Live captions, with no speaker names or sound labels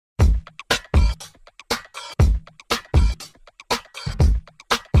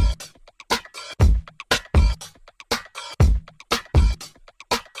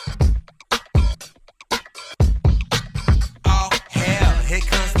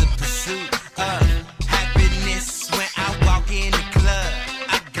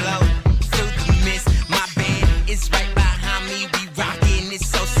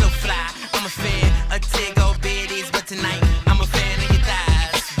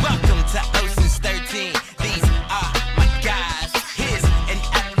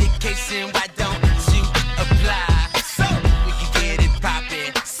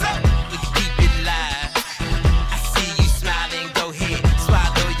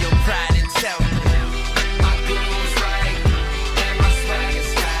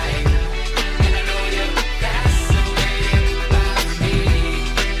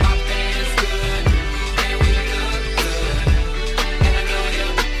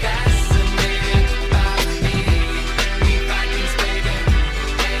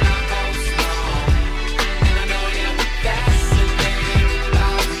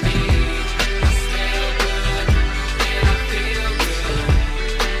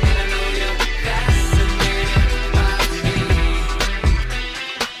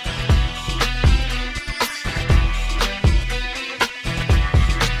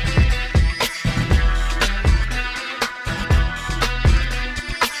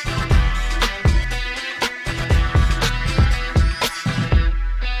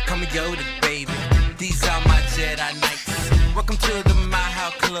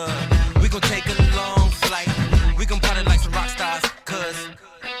club. We gon' take a long flight. We gon' party like some rock stars, cause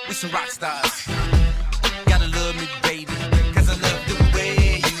we some rock stars. Gotta love me, baby, cause I love the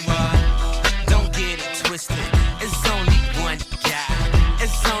way you are. Don't get it twisted. It's only one guy.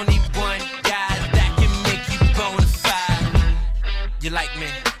 It's only one guy that can make you bona fide. You like me,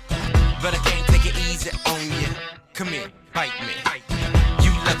 but I can't take it easy on you. Come here, bite me.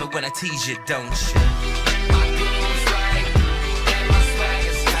 You love it when I tease you, don't you? My groove's right, and my swag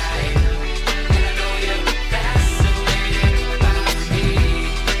is tight. And I know you're fascinated by me.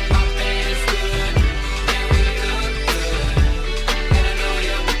 My bed is good, and we look good. And I know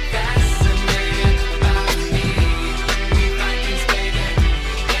you're fascinated by me. We Vikings, baby,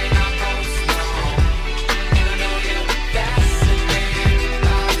 and I post long. And I know you're fascinated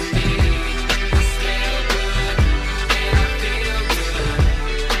by me. I smell good, and I feel good.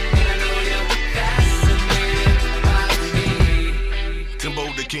 And I know you're fascinated by me. Timbo,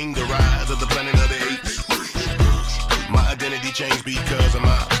 the king, the rise of the planet of the apes. My identity changed because of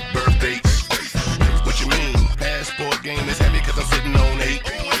my birth dates. What you mean? Passport game is heavy cause I'm sitting on 8.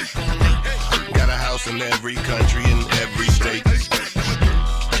 Got a house in every country in every state.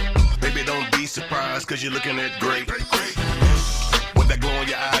 Baby, don't be surprised cause you're looking at great. With that glow in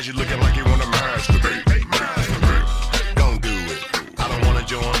your eyes, you're looking like you wanna masturbate. Don't do it. I don't wanna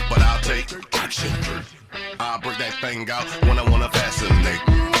join, but I'll take action. I'll break that thing out when I wanna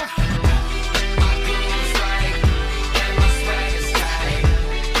fascinate.